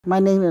My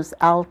name is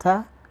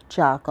Alta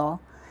Jacko,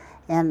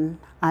 and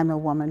I'm a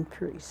woman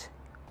priest.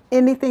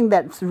 Anything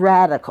that's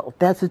radical,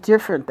 that's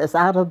different, that's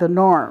out of the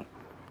norm,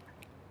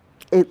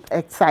 it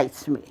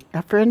excites me.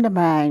 A friend of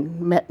mine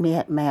met me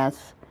at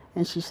Mass,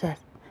 and she said,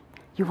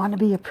 "You want to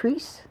be a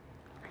priest?"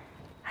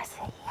 I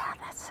said, "Yeah,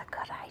 that's a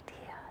good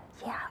idea.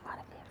 Yeah, I want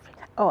to be a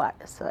priest." Oh, I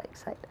was so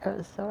excited. I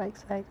was so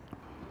excited.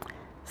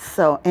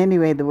 So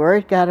anyway, the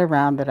word got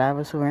around that I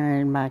was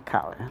wearing my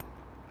collar.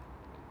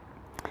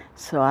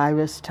 So I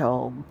was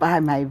told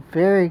by my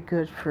very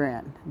good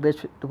friend,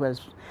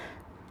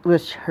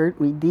 which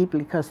hurt me deeply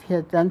because he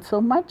had done so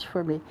much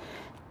for me.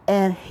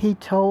 And he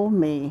told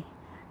me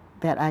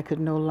that I could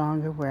no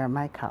longer wear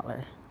my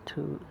collar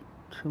to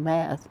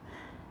Mass.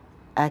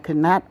 I could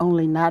not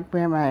only not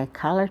wear my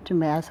collar to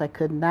Mass, I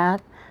could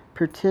not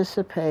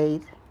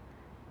participate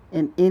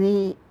in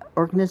any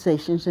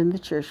organizations in the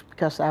church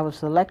because I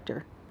was the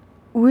lector.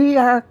 We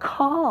are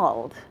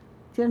called.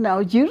 You know,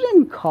 you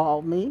didn't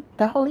call me.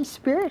 The Holy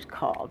Spirit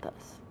called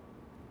us.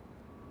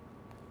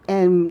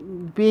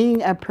 And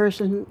being a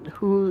person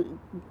who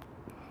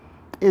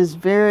is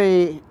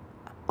very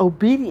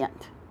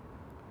obedient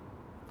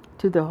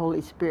to the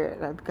Holy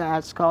Spirit, of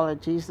God's call or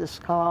Jesus'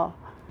 call,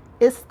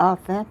 it's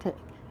authentic.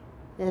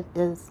 It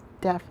is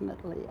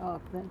definitely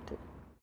authentic.